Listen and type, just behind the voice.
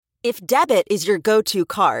If debit is your go-to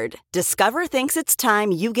card, Discover thinks it's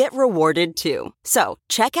time you get rewarded too. So,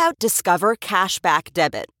 check out Discover Cashback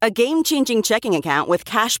Debit, a game-changing checking account with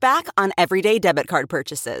cash back on everyday debit card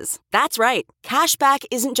purchases. That's right, cashback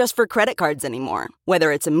isn't just for credit cards anymore.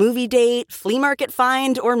 Whether it's a movie date, flea market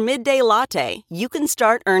find, or midday latte, you can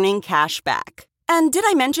start earning cash back. And did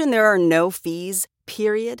I mention there are no fees,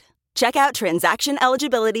 period? Check out transaction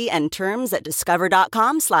eligibility and terms at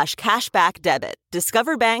discover.com/cashbackdebit.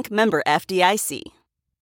 Discover Bank, member FDIC.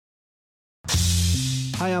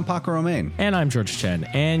 Hi, I'm Paco Romain. And I'm George Chen,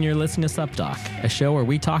 and you're listening to Sup Doc, a show where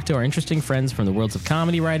we talk to our interesting friends from the worlds of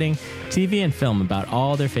comedy writing, TV, and film about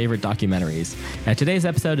all their favorite documentaries. And today's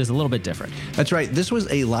episode is a little bit different. That's right. This was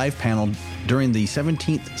a live panel during the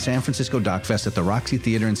 17th San Francisco DocFest at the Roxy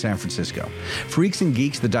Theater in San Francisco. Freaks and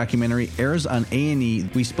Geeks, the documentary, airs on A&E.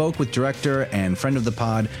 We spoke with director and friend of the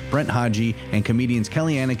pod, Brent Hodge, and comedians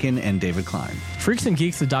Kelly Anakin and David Klein. Freaks and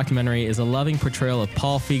Geeks, the documentary, is a loving portrayal of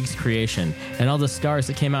Paul Feig's creation and all the stars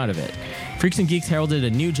that came out of it. Freaks and Geeks heralded a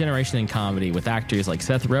new generation in comedy with actors like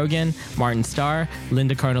Seth Rogen, Martin Starr,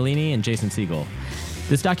 Linda Cardellini, and Jason Segel.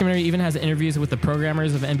 This documentary even has interviews with the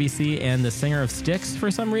programmers of NBC and the singer of Styx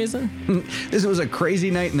for some reason. This was a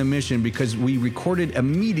crazy night in the Mission because we recorded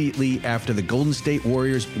immediately after the Golden State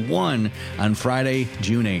Warriors won on Friday,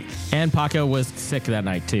 June 8th. And Paco was sick that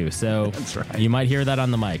night too, so that's right. You might hear that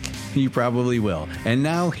on the mic. You probably will. And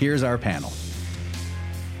now here's our panel.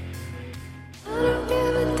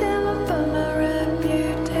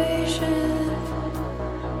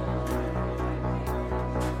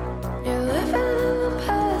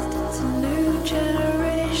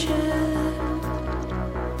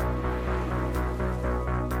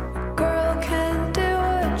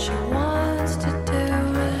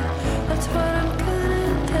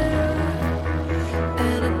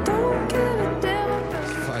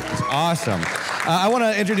 Awesome. I want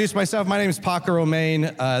to introduce myself. My name is Paco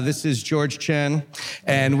Romain. This is George Chen.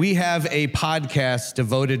 And we have a podcast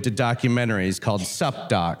devoted to documentaries called Sup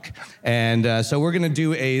Doc. And so we're going to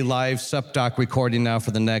do a live Sup Doc recording now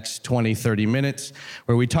for the next 20, 30 minutes,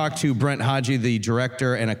 where we talk to Brent Hodge, the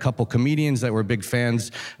director, and a couple comedians that were big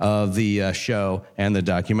fans of the show and the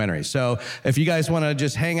documentary. So if you guys want to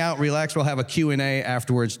just hang out, relax, we'll have a Q&A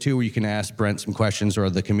afterwards, too, where you can ask Brent some questions or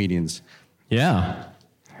the comedians. Yeah.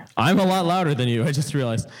 I'm a lot louder than you, I just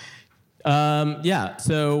realized. So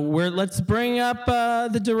let's bring up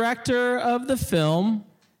the director of the film,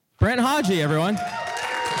 Brent Hodge, everyone.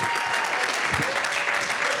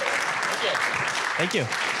 Thank you.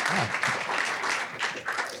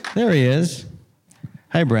 There he is.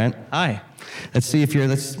 Hi, Brent. Hi. Let's see if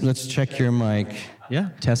let's check your mic. Yeah,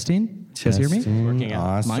 testing. You guys hear me? Working out.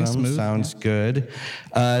 Awesome. Mine's smooth. Sounds good.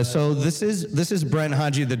 So this is Brent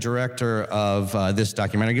Hodge, the director of this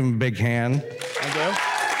documentary. Give him a big hand. Thank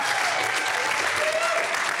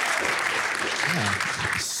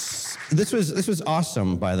you. This was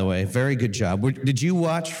awesome, by the way. Very good job. Did you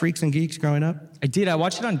watch Freaks and Geeks growing up? I did. I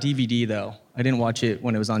watched it on DVD, though. I didn't watch it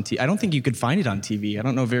when it was on TV. I don't think you could find it on TV. I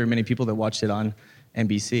don't know very many people that watched it on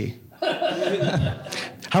NBC.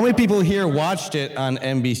 How many people here watched it on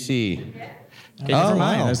NBC? Okay, never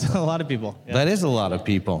mind. Wow. There's a lot of people. Yeah. That is a lot of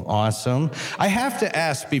people. Awesome. I have to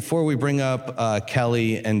ask, before we bring up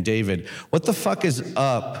Kelly and David, what the fuck is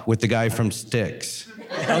up with the guy from Styx?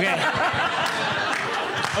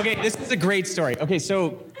 Okay, this is a great story. Okay,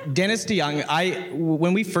 so Dennis DeYoung,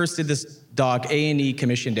 when we first did this doc, A&E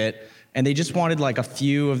commissioned it, and they just wanted like a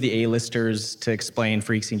few of the A-listers to explain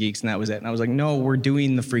Freaks and Geeks, and that was it. And I was like, no, we're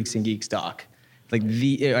doing the Freaks and Geeks doc.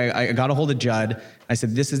 I got a hold of Judd. I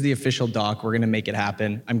said, this is the official doc. We're going to make it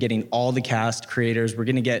happen. I'm getting all the cast creators. We're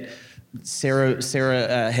going to get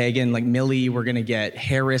Sarah Hagen, like Millie. We're going to get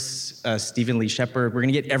Harris, Stephen Lee Shepard. We're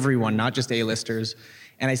going to get everyone, not just A-listers.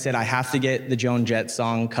 And I said, I have to get the Joan Jett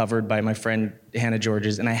song covered by my friend Hannah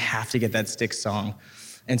Georges, and I have to get that Styx song.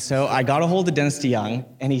 And so I got a hold of Dennis DeYoung,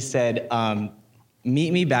 and he said,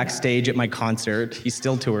 meet me backstage at my concert. He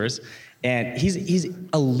still tours. And he's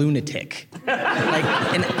a lunatic, like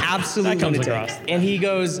an absolute lunatic. And he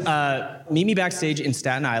goes, meet me backstage in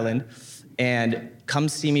Staten Island and come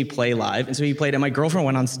see me play live. And so he played, and my girlfriend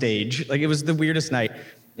went on stage. Like, it was the weirdest night.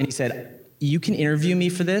 And he said, you can interview me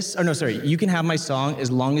for this? Oh, no, sorry. You can have my song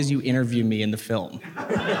as long as you interview me in the film.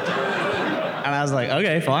 And I was like,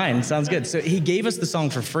 okay, fine. Sounds good. So he gave us the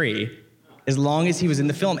song for free as long as he was in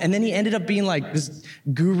the film. And then he ended up being like this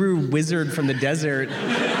guru wizard from the desert.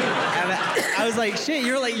 And I was like, shit,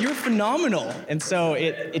 you're phenomenal. And so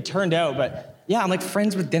it turned out, but Yeah, I'm like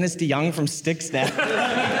friends with Dennis DeYoung from Styx now.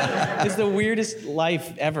 It's the weirdest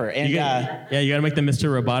life ever. And you gotta make the Mr.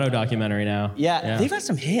 Roboto documentary now. Yeah, they've got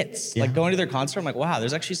some hits. Yeah. Like going to their concert, I'm like, wow,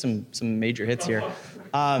 there's actually some major hits here.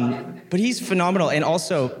 But he's phenomenal. And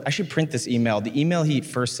also, I should print this email. The email he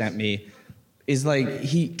first sent me is like,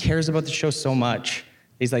 he cares about the show so much.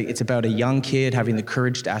 He's like, it's about a young kid having the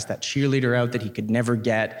courage to ask that cheerleader out that he could never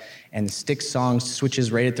get, and the Styx song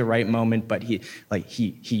switches right at the right moment, but he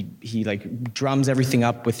drums everything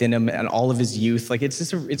up within him and all of his youth. Like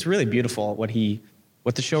it's really beautiful what the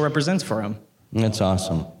show represents for him. That's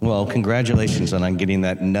awesome. Well, congratulations on getting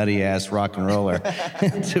that nutty-ass rock and roller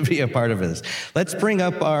to be a part of this. Let's bring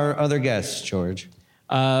up our other guests, George.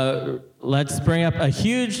 Let's bring up a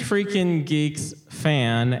huge Freakin' Geeks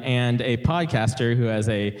fan and a podcaster who has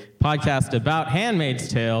a podcast about Handmaid's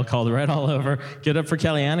Tale called Red All Over. Get up for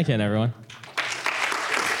Kelly Anakin, everyone.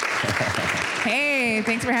 Hey,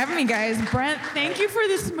 thanks for having me, guys. Brent, thank you for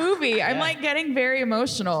this movie. I'm like getting very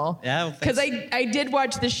emotional. Yeah, well, because I did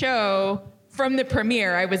watch the show from the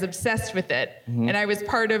premiere. I was obsessed with it. Mm-hmm. And I was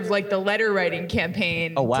part of like the letter writing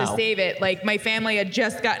campaign to save it. Like my family had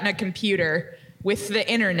just gotten a computer with the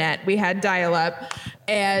internet. We had dial-up.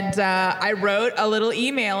 And I wrote a little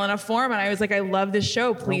email in a form, and I was like, I love this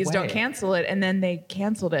show. Please don't cancel it. And then they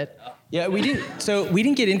canceled it. Yeah, we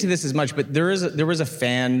didn't get into this as much, but there was a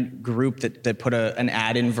fan group that put an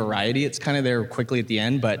ad in Variety. It's kind of there quickly at the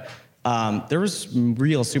end, but there was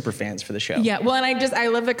real super fans for the show. Yeah, well, and I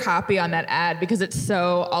love the copy on that ad because it's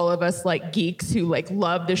so all of us like geeks who like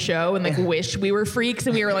love the show and like wish we were freaks,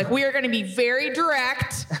 and we were like, we are going to be very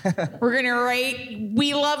direct. We're going to write,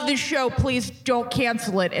 we love the show, please don't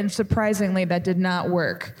cancel it. And surprisingly, that did not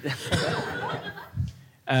work.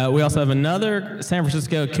 We also have another San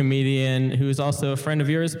Francisco comedian who is also a friend of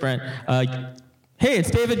yours, Brent. Hey, it's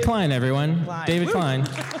David Klein, everyone. David Klein.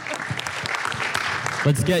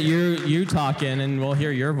 Let's get you talking, and we'll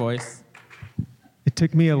hear your voice. It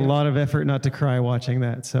took me a lot of effort not to cry watching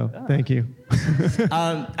that, so thank you.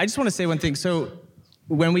 I just want to say one thing. So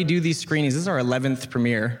when we do these screenings, this is our 11th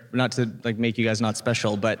premiere. Not to like make you guys not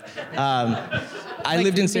special, but I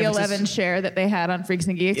lived in San Francisco. The 11 share that they had on Freaks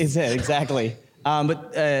and Geeks. Is it, exactly.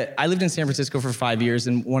 But I lived in San Francisco for 5 years,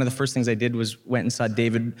 and one of the first things I did was went and saw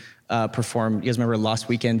David perform. You guys remember Lost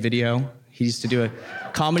Weekend Video? He used to do a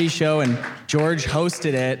comedy show, and George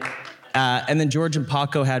hosted it. And then George and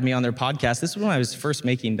Paco had me on their podcast. This was when I was first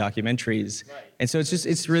making documentaries. Right. And so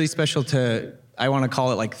it's really special I want to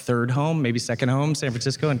call it like third home, maybe second home, San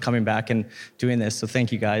Francisco, and coming back and doing this. So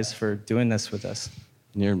thank you guys for doing this with us.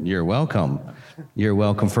 You're welcome. You're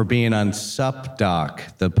welcome for being on Sup Doc,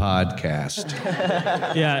 the podcast.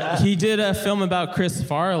 Yeah, he did a film about Chris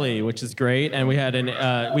Farley, which is great, and we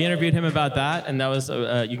interviewed him about that, and that was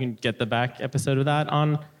you can get the back episode of that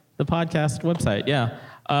on the podcast website. Yeah,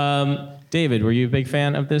 David, were you a big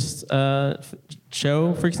fan of this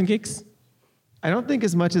show, Freaks and Geeks? I don't think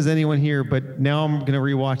as much as anyone here, but now I'm gonna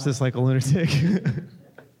rewatch this like a lunatic.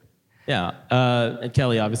 Yeah, and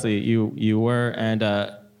Kelly, obviously you were, and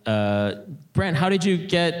Brent, how did you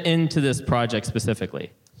get into this project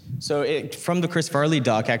specifically? So from the Chris Farley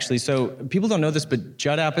doc, actually. So people don't know this, but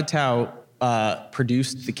Judd Apatow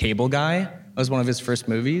produced The Cable Guy. That was one of his first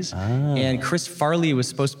movies, and Chris Farley was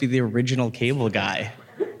supposed to be the original Cable Guy.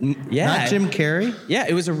 Yeah, not Jim Carrey. Yeah,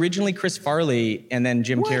 it was originally Chris Farley, and then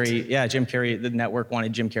Jim Carrey. Yeah, Jim Carrey. The network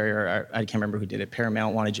wanted Jim Carrey, or I can't remember who did it.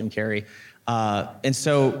 Paramount wanted Jim Carrey. And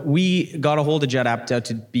so we got a hold of Judd Apatow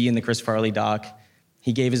to be in the Chris Farley doc.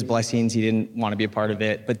 He gave his blessings. He didn't want to be a part of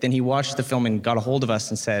it. But then he watched the film and got a hold of us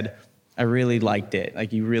and said, I really liked it.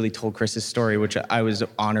 Like, you really told Chris's story, which I was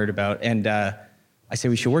honored about. And I said,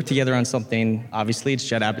 we should work together on something. Obviously, it's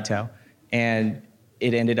Judd Apatow. And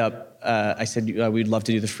it ended up, I said, we'd love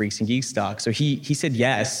to do the Freaks and Geeks doc. So he said,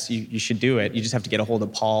 yes, you should do it. You just have to get a hold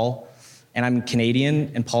of Paul. And I'm Canadian,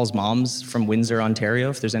 and Paul's mom's from Windsor, Ontario,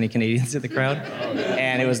 if there's any Canadians in the crowd.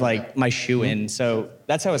 And it was like my shoe-in. So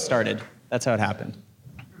that's how it started. That's how it happened.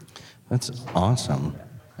 That's awesome.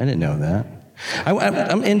 I didn't know that.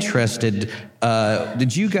 I'm interested.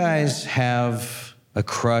 Did you guys have a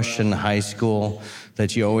crush in high school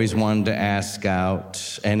that you always wanted to ask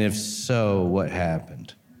out? And if so, what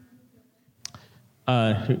happened?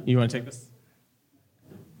 You want to take this?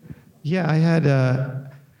 Yeah, I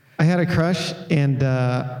had a crush, and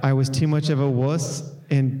I was too much of a wuss,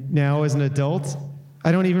 and now as an adult,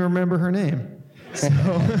 I don't even remember her name. So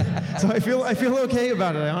I feel okay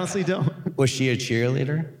about it. I honestly don't. Was she a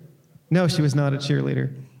cheerleader? No, she was not a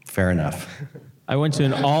cheerleader. Fair enough. I went to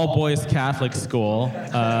an all-boys Catholic school.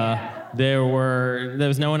 There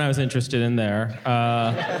was no one I was interested in there.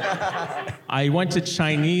 I went to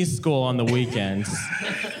Chinese school on the weekends,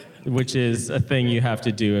 which is a thing you have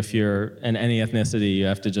to do if you're in any ethnicity. You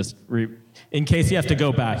have to just, in case you have to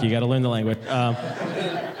go back, you got to learn the language.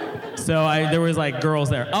 So there was like girls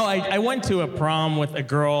there. Oh, I went to a prom with a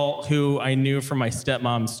girl who I knew from my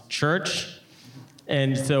stepmom's church.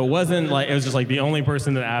 And so it wasn't like, it was just like the only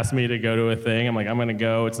person that asked me to go to a thing. I'm like, I'm gonna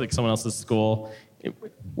go. It's like someone else's school. It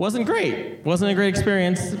wasn't great. Wasn't a great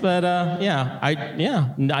experience, but I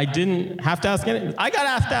didn't have to ask anything. I got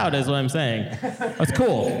asked out is what I'm saying. That's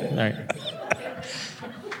cool. All right.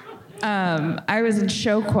 I was in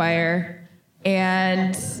show choir,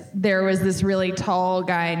 and there was this really tall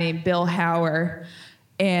guy named Bill Hauer,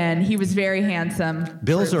 and he was very handsome.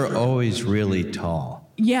 Bills are always really tall.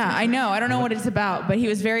 Yeah, I know. I don't know what it's about, but he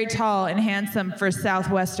was very tall and handsome for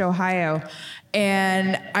Southwest Ohio.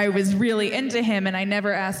 And I was really into him, and I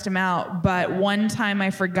never asked him out. But one time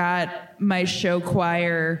I forgot my show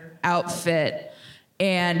choir outfit,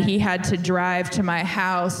 and he had to drive to my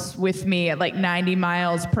house with me at like 90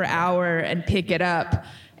 miles per hour and pick it up.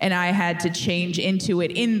 And I had to change into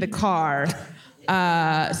it in the car.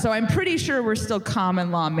 So I'm pretty sure we're still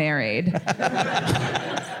common law married.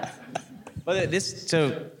 But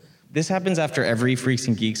this happens after every Freaks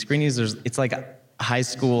and Geeks screenings. It's like high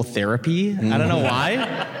school therapy. I don't know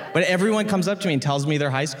why, but everyone comes up to me and tells me their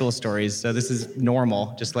high school stories. So this is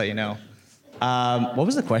normal. Just to let you know. What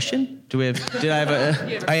was the question? Did I have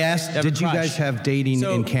a? I asked, did you guys have dating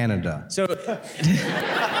in Canada? So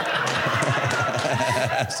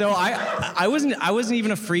I wasn't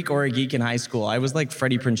even a freak or a geek in high school. I was like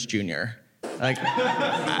Freddie Prinze Jr. Like,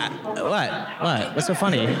 what? What's so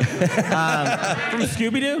funny? From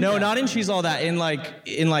Scooby-Doo? No, not in She's All That. In like,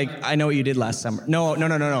 I Know What You Did Last Summer. No.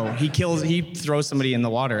 He throws somebody in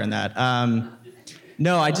the water in that.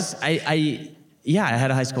 No, I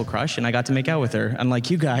had a high school crush, and I got to make out with her,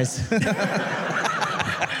 unlike you guys.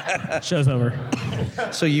 Show's over.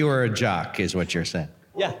 So you were a jock, is what you're saying?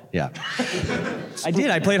 Yeah. I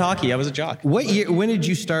did. I played hockey. I was a jock. What year? When did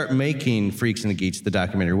you start making Freaks and the Geeks, the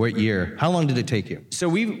documentary? What year? How long did it take you? So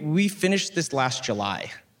we finished this last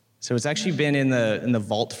July. So it's actually been in the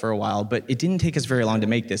vault for a while, but it didn't take us very long to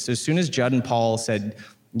make this. So as soon as Judd and Paul said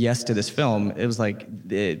yes to this film, it was like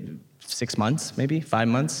 6 months, maybe 5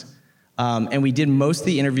 months. And we did most of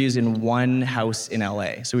the interviews in one house in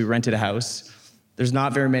LA. So we rented a house. There's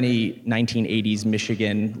not very many 1980s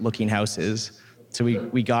Michigan-looking houses. So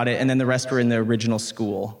we got it, and then the rest were in the original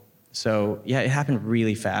school. So yeah, it happened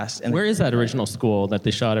really fast. And where is that original school that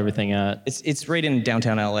they shot everything at? It's right in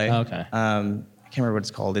downtown LA. Oh, okay. I can't remember what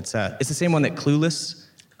it's called. It's the same one that Clueless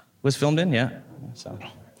was filmed in. Yeah. So.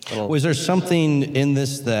 Was there something in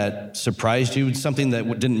this that surprised you? Something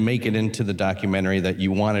that didn't make it into the documentary that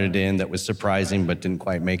you wanted it in, that was surprising but didn't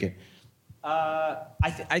quite make it?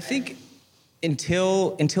 I think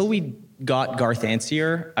until we got Garth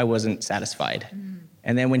Ancier, I wasn't satisfied.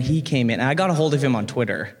 And then when he came in, and I got a hold of him on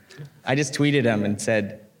Twitter. I just tweeted him and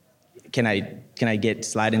said, can I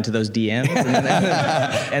slide into those DMs?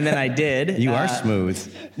 And then I did. You are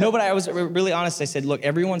smooth. No, but I was really honest. I said, look,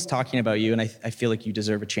 everyone's talking about you, and I feel like you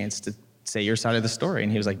deserve a chance to say your side of the story.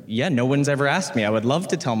 And he was like, yeah, no one's ever asked me. I would love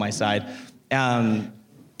to tell my side. And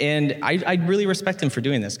I really respect him for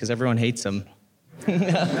doing this, because everyone hates him.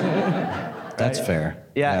 That's fair.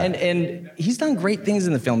 Yeah. And he's done great things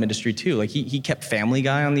in the film industry too. Like he kept Family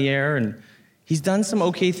Guy on the air, and he's done some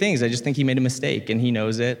okay things. I just think he made a mistake, and he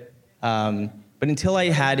knows it. But until I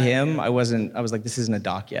had him, I was like, this isn't a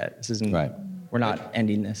doc yet. This isn't right. We're not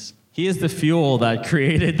ending this. He is the fuel that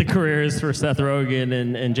created the careers for Seth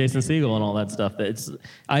Rogen and Jason Segel and all that stuff.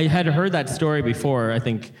 I had heard that story before. I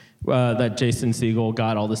think that Jason Segel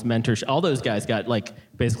got all this mentorship. All those guys got like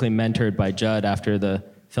basically mentored by Judd after the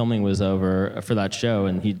filming was over for that show,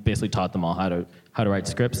 and he basically taught them all how to write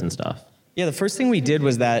scripts and stuff. Yeah, the first thing we did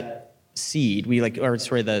was that seed.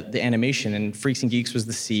 The animation, and Freaks and Geeks was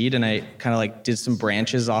the seed, and I kind of like did some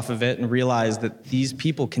branches off of it and realized that these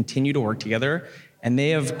people continue to work together, and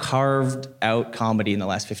they have carved out comedy in the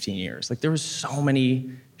last 15 years. Like there was so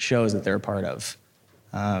many shows that they're a part of.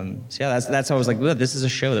 So yeah, that's how I was like, well, this is a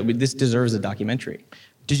show this deserves a documentary.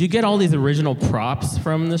 Did you get all these original props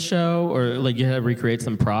from the show, or like you had to recreate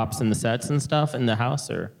some props in the sets and stuff in the house,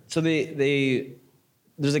 or? So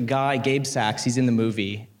there's a guy, Gabe Sachs, he's in the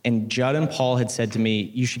movie, and Judd and Paul had said to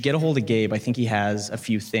me, you should get a hold of Gabe. I think he has a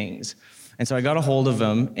few things. And so I got a hold of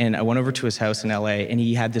him, and I went over to his house in LA, and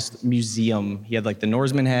he had this museum. He had like the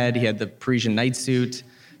Norseman head, he had the Parisian night suit,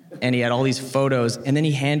 and he had all these photos. And then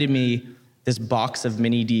he handed me this box of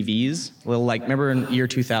mini DVs. Well, like, remember in year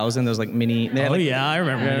 2000, those like mini. I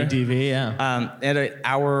remember mini DV. Yeah. They had an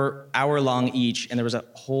hour long each, and there was a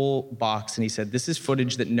whole box. And he said, "This is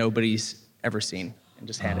footage that nobody's ever seen," and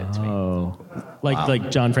just handed it to me. Oh, like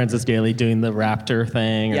John Francis Daly doing the raptor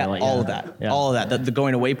thing. Yeah, or like, all of that. Yeah. All of that. The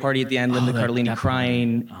going away party at the end, Linda Cardellini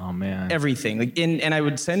crying. Oh man. Everything. Like, and I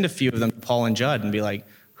would send a few of them to Paul and Judd and be like,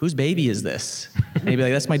 "Whose baby is this?" And he'd be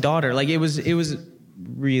like, "That's my daughter." Like, it was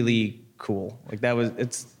really cool. Like,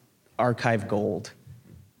 it's archive gold.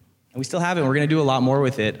 And we still have it. We're gonna do a lot more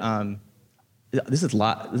with it. This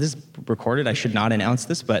is recorded. I should not announce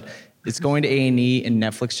this, but it's going to A&E, and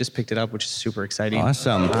Netflix just picked it up, which is super exciting.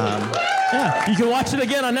 Awesome. Yeah, you can watch it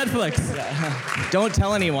again on Netflix. Don't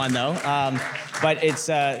tell anyone though. But it's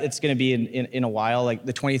going to be in a while. Like,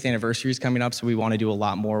 the 20th anniversary is coming up, so we want to do a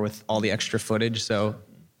lot more with all the extra footage. So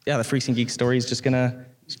yeah, the Freaks and Geeks story is just gonna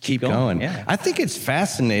keep going. Yeah. I think it's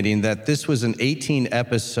fascinating that this was an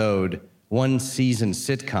 18-episode, one-season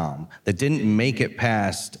sitcom that didn't make it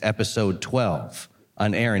past episode 12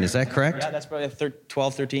 on airing. Is that correct? Yeah, that's probably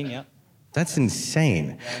 12, 13, yeah. That's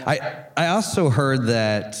insane. I also heard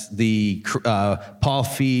that the Paul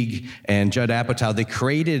Feig and Judd Apatow, they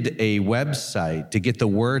created a website to get the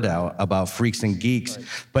word out about Freaks and Geeks,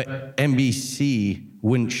 but NBC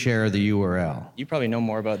wouldn't share the URL. You probably know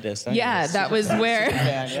more about this. Don't you? That was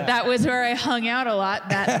where I hung out a lot.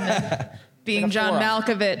 That and the being John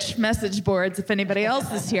Malkovich message boards, if anybody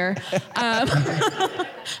else is here.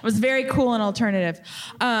 It was very cool and alternative.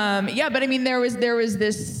 But I mean, there was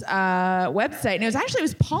this website, and it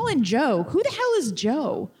was Paul and Joe. Who the hell is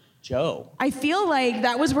Joe? Joe. I feel like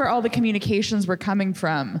that was where all the communications were coming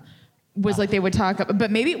from. Was like they would talk,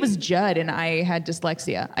 but maybe it was Judd and I had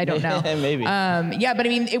dyslexia. I don't know. Maybe. But I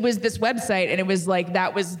mean, it was this website, and it was like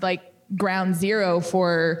that was like ground zero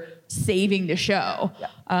for saving the show.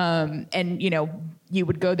 Yeah. And you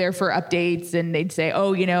would go there for updates, and they'd say,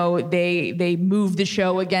 "Oh, they moved the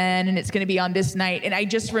show again, and it's going to be on this night." And I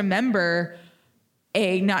just remember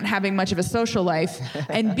A, not having much of a social life,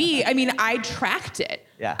 and B, I mean, I tracked it.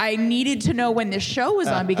 Yeah. I needed to know when this show was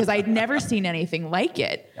on because I'd never seen anything like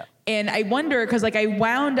it. Yeah. And I wonder, because like I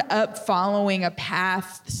wound up following a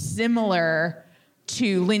path similar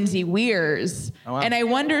to Lindsay Weir's. Oh, wow. And I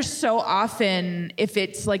wonder so often if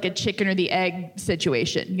it's like a chicken or the egg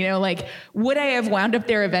situation. Like, would I have wound up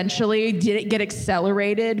there eventually? Did it get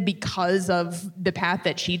accelerated because of the path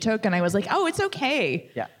that she took? And I was like, oh, it's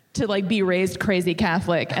okay to like be raised crazy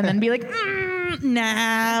Catholic and then be like,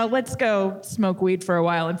 nah, let's go smoke weed for a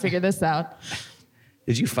while and figure this out.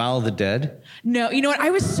 Did you follow the dead? No, you know what? I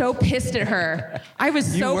was so pissed at her. I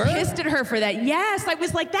was so pissed at her for that. Yes, I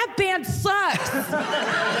was like, that band sucks.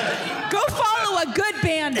 Go follow a good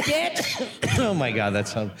band, bitch. Oh my God, that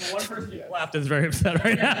sounds... One person who laughed is very upset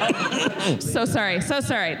right now. So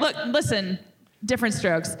sorry. Look, listen, different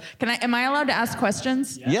strokes. Am I allowed to ask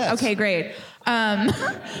questions? Yes. Okay, great.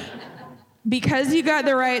 Because you got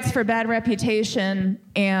the rights for Bad Reputation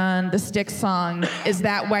and the Styx song, is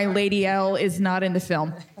that why Lady L is not in the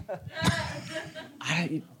film?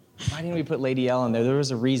 Why didn't we put Lady L in there? There was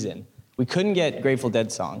a reason. We couldn't get Grateful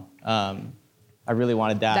Dead song. I really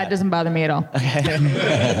wanted that. That doesn't bother me at all.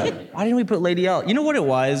 Why didn't we put Lady L? You know what it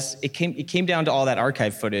was? It came down to all that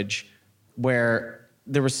archive footage where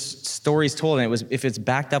there were stories told, and it was, if it's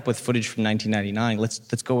backed up with footage from 1999,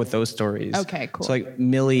 let's go with those stories. Okay, cool. So like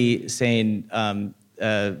Millie saying, what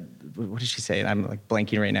did she say? I'm like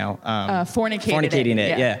blanking right now. Fornicating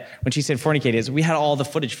it. Yeah. When she said fornicated, we had all the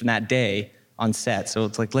footage from that day on set. So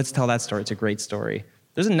it's like, let's tell that story. It's a great story.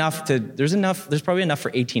 There's probably enough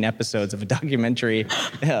for 18 episodes of a documentary.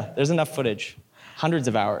 Yeah, there's enough footage. Hundreds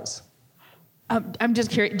of hours. I'm just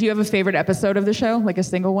curious, do you have a favorite episode of the show? Like a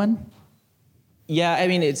single one? Yeah, I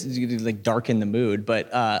mean, it's like darken the mood,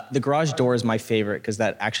 but the garage door is my favorite because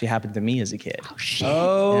that actually happened to me as a kid. Oh, shit.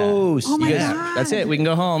 Oh, Oh my God. That's it. We can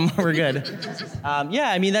go home. We're good.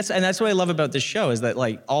 I mean, that's what I love about this show is that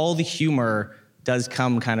like all the humor does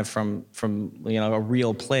come kind of from a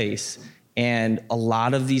real place, and a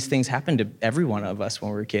lot of these things happen to every one of us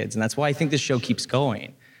when we were kids, and that's why I think this show keeps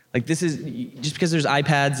going. Like this is just because there's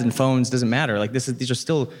iPads and phones doesn't matter. Like these are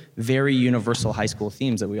still very universal high school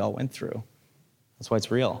themes that we all went through. That's why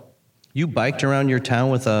it's real. You biked around your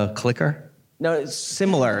town with a clicker? No, it's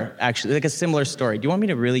similar, actually, like a similar story. Do you want me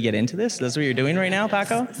to really get into this? That's what you're doing right now,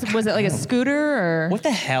 Paco? Was it like a scooter or? What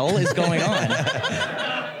the hell is going on?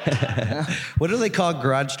 What do they call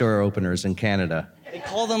garage door openers in Canada? They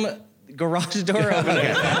call them garage door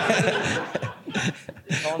openers.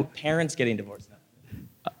 They call them parents getting divorced now.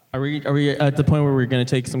 Are we at the point where we're going to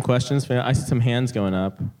take some questions? I see some hands going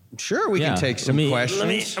up. Sure, we can take some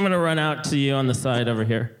questions. I'm going to run out to you on the side over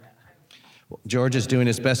here. George is doing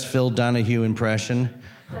his best Phil Donahue impression.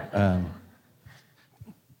 Let's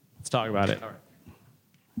talk about it.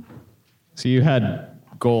 So you had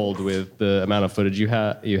gold with the amount of footage you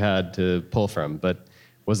had to pull from, but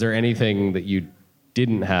was there anything that you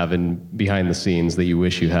didn't have in behind the scenes that you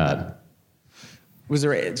wish you had? So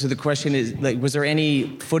the question is, like, was there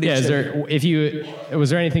any footage? Yeah, was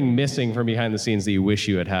there anything missing from behind the scenes that you wish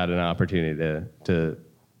you had an opportunity to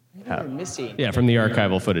have? Missing. Yeah, from the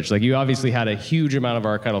archival footage. Like, you obviously had a huge amount of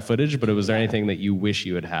archival footage, but was there anything that you wish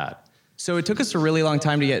you had? So it took us a really long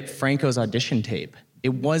time to get Franco's audition tape.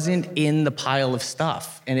 It wasn't in the pile of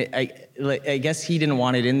stuff, and I guess he didn't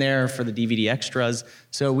want it in there for the DVD extras,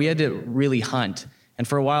 so we had to really hunt. And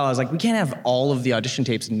for a while, I was like, we can't have all of the audition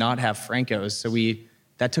tapes and not have Franco's. So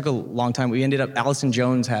that took a long time. We ended up, Allison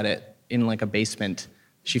Jones had it in like a basement.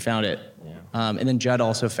 She found it. Yeah. And then Judd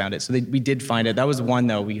also found it. So we did find it. That was one,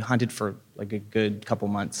 though. We hunted for like a good couple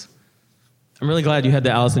months. I'm really glad you had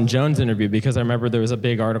the Allison Jones interview, because I remember there was a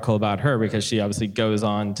big article about her, because she obviously goes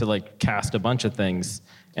on to like cast a bunch of things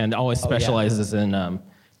and always specializes in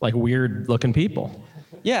like weird looking people.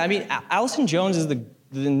 Yeah, I mean, Allison Jones is the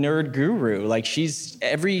nerd guru. Like, she's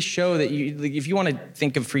every show that like, if you want to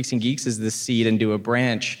think of Freaks and Geeks as the seed and do a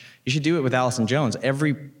branch, you should do it with Allison Jones.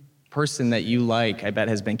 Every person that you like, I bet,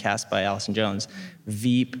 has been cast by Allison Jones.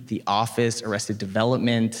 Veep, The Office, Arrested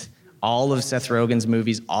Development, all of Seth Rogen's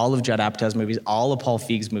movies, all of Judd Apatow's movies, all of Paul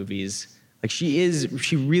Feig's movies. Like,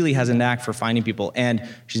 she really has a knack for finding people, and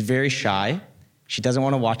she's very shy. She doesn't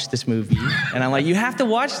want to watch this movie, and I'm like, you have to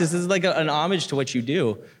watch this. This is like an homage to what you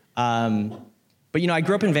do. But, I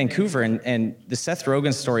grew up in Vancouver, and the Seth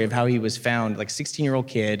Rogen story of how he was found, like 16-year-old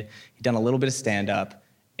kid, he'd done a little bit of stand-up,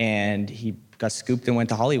 and he got scooped and went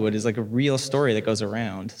to Hollywood is like a real story that goes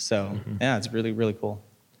around. So, yeah, it's really, really cool.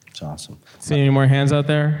 It's awesome. See any more hands out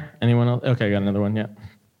there? Anyone else? Okay, got another one, yeah.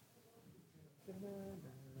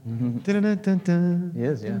 He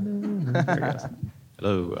is, yeah.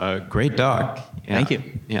 Hello, great doc. Yeah. Thank you.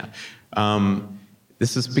 Yeah.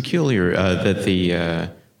 This is peculiar that the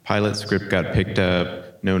pilot script got picked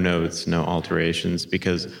up, no notes, no alterations,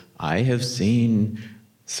 because I have seen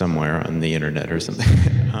somewhere on the internet or something,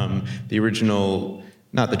 the original,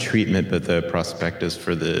 not the treatment, but the prospectus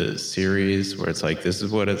for the series, where it's like, this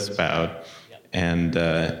is what it's about. And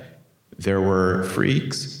there were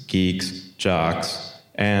freaks, geeks, jocks,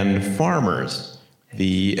 and farmers.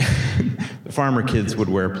 The farmer kids would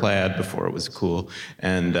wear plaid before it was cool,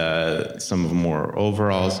 and some of them wore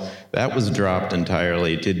overalls. That was dropped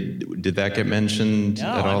entirely. Did that get mentioned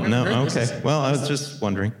at all? No? Okay. Well, I was just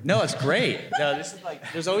wondering. No, it's great. No, this is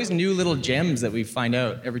like, there's always new little gems that we find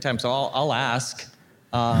out every time, so I'll ask.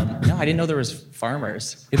 No, I didn't know there was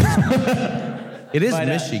farmers. It is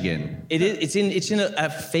Michigan. It's in a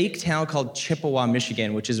fake town called Chippewa,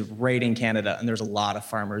 Michigan, which is right in Canada, and there's a lot of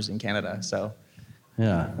farmers in Canada, so...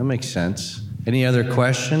 Yeah, that makes sense. Any other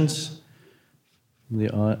questions? We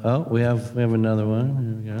have another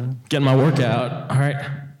one. Here we go. Getting my workout. All right.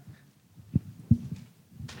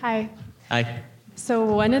 Hi. Hi. So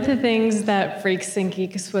one of the things that Freaks and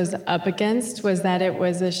Geeks was up against was that it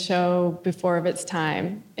was a show before of its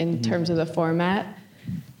time in terms of the format.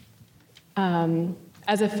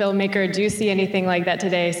 As a filmmaker, do you see anything like that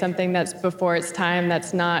today, something that's before its time,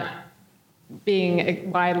 that's not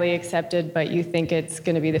being widely accepted, but you think it's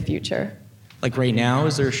going to be the future? Like right now,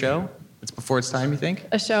 is there a show that's before its time, you think?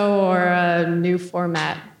 A show or a new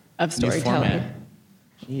format of storytelling. New format.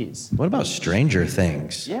 Jeez. What about Stranger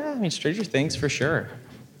Things? Yeah, I mean, Stranger Things for sure.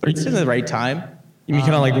 But it's in the right time. You mean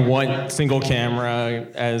kind of like one single camera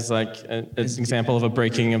as like an example of a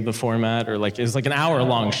breaking of the format, or like it's like an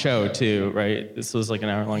hour-long show too, right? This was like an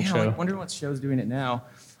hour-long show. I wonder what show's doing it now.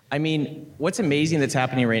 I mean, what's amazing that's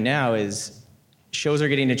happening right now is shows are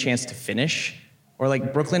getting a chance to finish, or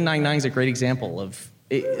like Brooklyn Nine-Nine is a great example of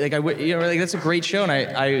it, like that's a great show,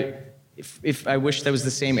 and if I wish that was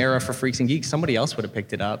the same era for Freaks and Geeks, somebody else would have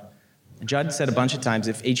picked it up. Judd said a bunch of times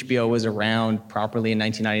if HBO was around properly in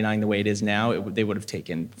 1999 the way it is now, they would have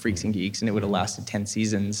taken Freaks and Geeks, and it would have lasted 10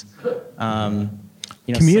 seasons.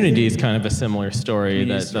 Community is kind of a similar story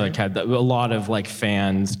that like had a lot of like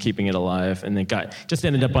fans keeping it alive, and it just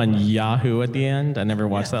ended up on Yahoo at the end. I never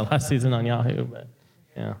watched that last season on Yahoo, but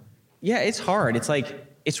yeah. Yeah, it's hard. It's like,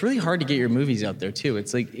 it's really hard to get your movies out there too.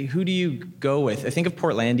 It's like, who do you go with? I think of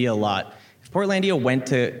Portlandia a lot. If Portlandia went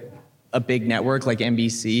to a big network like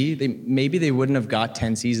NBC, maybe they wouldn't have got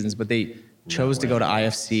 10 seasons, but they chose to go to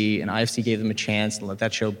IFC, and IFC gave them a chance and let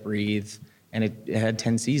that show breathe, and it had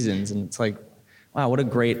 10 seasons, and it's like, wow, what a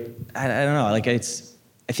great, I don't know, like I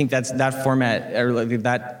I think that format or like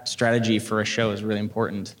that strategy for a show is really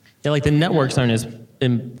important. Yeah, like the networks aren't as.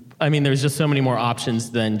 I mean, there's just so many more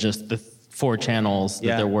options than just the 4 channels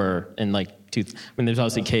that there were in like there's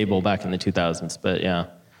obviously cable back in the 2000s, but yeah.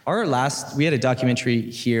 We had a documentary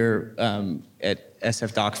here at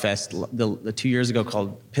SF DocFest the 2 years ago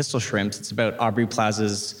called Pistol Shrimps. It's about Aubrey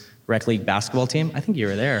Plaza's rec league basketball team. I think you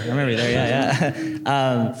were there. I remember you there.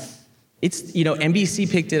 Yeah. It's,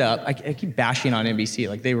 NBC picked it up. I keep bashing on NBC.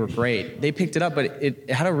 Like, they were great. They picked it up, but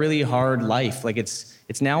it had a really hard life. Like, it's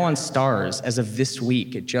now on Stars as of this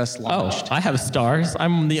week. It just launched. Oh, I have Stars.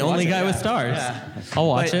 I'm the only guy with Stars. Yeah. I'll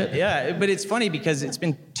watch it. Yeah, but it's funny because it's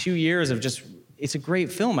been 2 years of just, it's a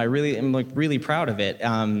great film. I really am like really proud of it.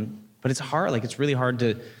 But it's hard. Like, it's really hard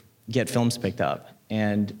to get films picked up.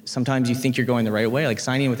 And sometimes you think you're going the right way. Like,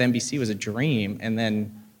 signing with NBC was a dream, and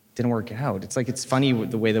then didn't work out. It's like, it's funny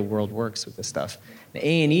the way the world works with this stuff. And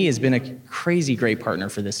A&E has been a crazy great partner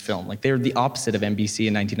for this film. Like, they're the opposite of NBC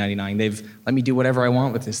in 1999. They've let me do whatever I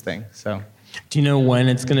want with this thing. So, do you know when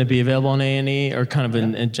it's going to be available on A&E or kind of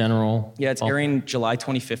in general? Yeah, it's airing July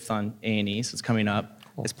 25th on A&E, so it's coming up.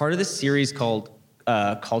 Cool. It's part of this series called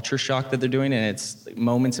Culture Shock that they're doing, and it's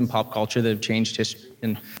moments in pop culture that have changed history.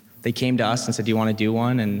 And they came to us and said, do you want to do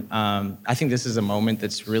one? And I think this is a moment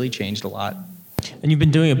that's really changed a lot. And you've been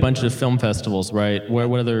doing a bunch of film festivals, right?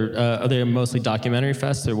 What other, are they mostly documentary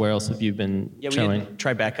fests, or where else have you been showing? We did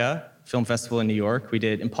Tribeca Film Festival in New York.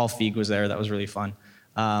 And Paul Feig was there. That was really fun.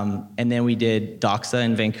 And then we did Doxa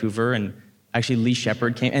in Vancouver, and actually Lee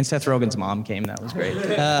Shepard came, and Seth Rogen's mom came. That was great.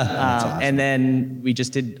 Awesome. And then we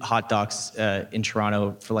just did Hot Docs in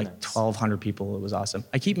Toronto for like 1,200 people. It was awesome.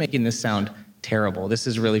 I keep making this sound terrible. This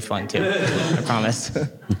is really fun too. I promise.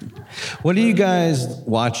 What are you guys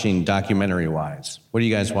watching documentary-wise? What are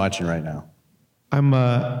you guys watching right now?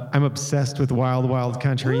 I'm obsessed with Wild Wild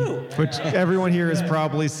Country, which everyone here has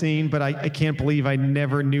probably seen, but I can't believe I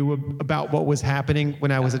never knew about what was happening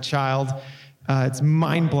when I was a child. It's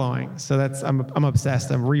mind-blowing. So I'm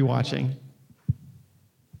obsessed. I'm rewatching.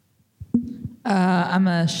 I'm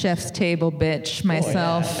a chef's table bitch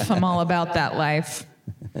myself. I'm all about that life.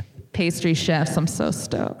 Pastry chefs, I'm so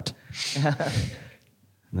stoked.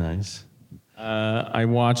 Nice. I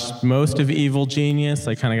watched most of Evil Genius.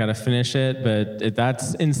 I kind of got to finish it, but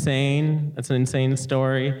that's insane. That's an insane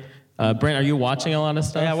story. Brent, are you watching a lot of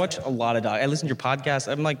stuff? Yeah, I watch a lot of doc. I listen to your podcast.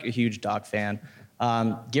 I'm like a huge doc fan.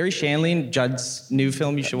 Gary Shandling, Judd's new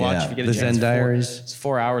film you should watch if you get a chance. The Zen Diaries. It's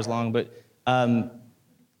 4 hours long, but right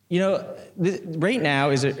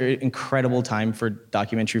now is an incredible time for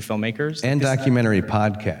documentary filmmakers. And documentary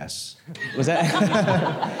podcasts. Was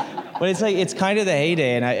that? But it's kind of the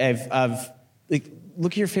heyday, and I've like,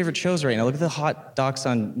 look at your favorite shows right now. Look at the hot docs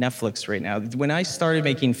on Netflix right now. When I started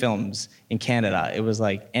making films in Canada, it was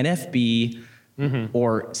like NFB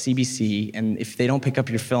or CBC, and if they don't pick up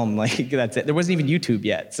your film, like, that's it. There wasn't even YouTube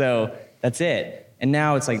yet, so that's it. And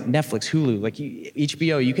now it's like Netflix, Hulu, like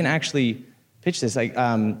HBO. You can actually pitch this, like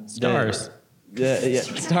Stars.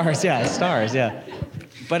 Stars, yeah.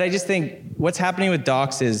 But I just think what's happening with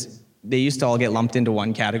docs is they used to all get lumped into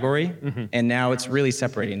one category, and now it's really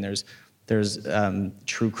separating. There's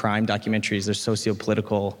true crime documentaries, there's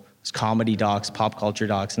socio-political, there's comedy docs, pop culture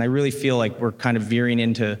docs, and I really feel like we're kind of veering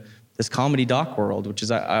into this comedy doc world, which is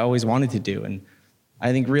I always wanted to do, and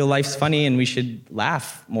I think real life's funny and we should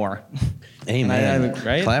laugh more. Amen.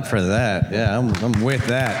 Right? Clap for that. Yeah, I'm with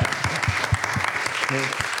that.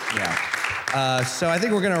 Yeah. So I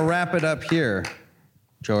think we're gonna wrap it up here,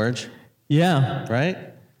 George. Yeah. Right?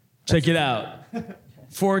 Check it out.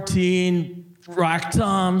 14 rock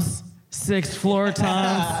toms, 6 floor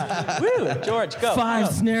toms. Woo, George, go.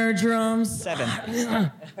 5 snare drums.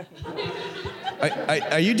 7.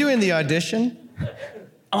 Are you doing the audition?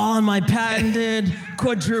 All in my patented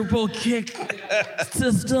quadruple kick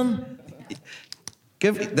system.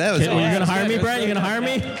 That was. Are you gonna hire me, Brent? You gonna hire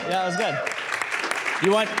me? Yeah, that was good.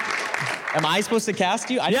 You want? Am I supposed to cast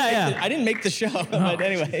you? I didn't make the show, but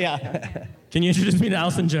anyway, yeah. Can you introduce me to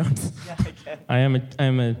Allison Jones? Yeah, I can. I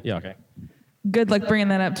am a. Yeah, okay. Good luck bringing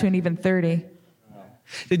that up to an even 30.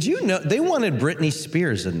 Did you know they wanted Britney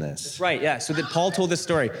Spears in this? Right, yeah. So Paul told this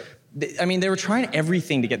story. They were trying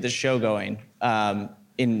everything to get this show going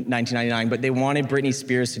in 1999, but they wanted Britney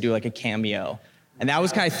Spears to do like a cameo. And that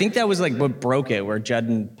was I think that was like what broke it, where Judd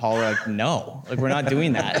and Paul were like, no, like we're not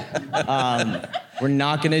doing that. We're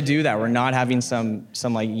not gonna do that. We're not having some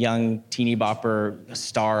like young teeny bopper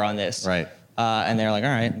star on this. Right. And they're like,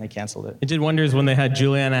 all right, and they canceled it. It did wonders when they had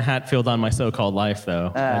Juliana Hatfield on My So-Called Life,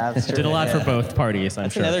 though. That's it did a lot for both parties,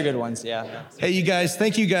 I'm sure. Another good ones, yeah. Hey, you guys,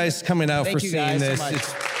 thank you guys coming out for seeing this. So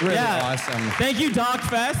it's really awesome. Thank you,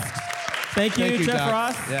 DocFest. Thank you, Jeff Doc.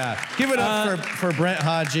 Ross. Yeah. Give it up for Brent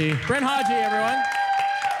Haji. Brent Haji, everyone.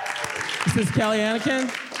 This is Kelly Anakin.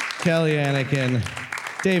 Kelly Anakin.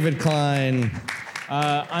 David Klein.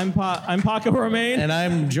 I'm Paco Romaine. And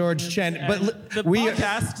I'm George Chen. But we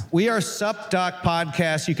are Sup Doc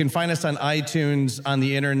Podcast. You can find us on iTunes, on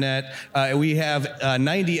the internet. We have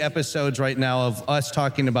 90 episodes right now of us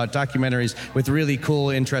talking about documentaries with really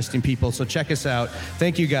cool, interesting people. So check us out.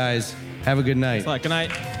 Thank you, guys. Have a good night. Good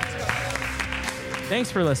night. Thanks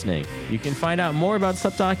for listening. You can find out more about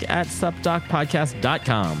Sup Doc at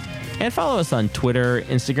supdocpodcast.com. And follow us on Twitter,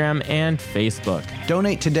 Instagram, and Facebook.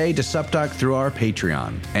 Donate today to SupDoc through our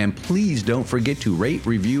Patreon. And please don't forget to rate,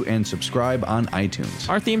 review, and subscribe on iTunes.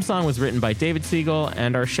 Our theme song was written by David Siegel,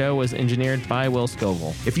 and our show was engineered by Will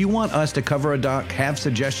Scoville. If you want us to cover a doc, have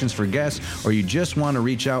suggestions for guests, or you just want to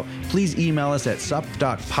reach out, please email us at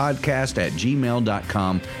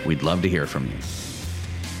supdocpodcast@gmail.com. We'd love to hear from you.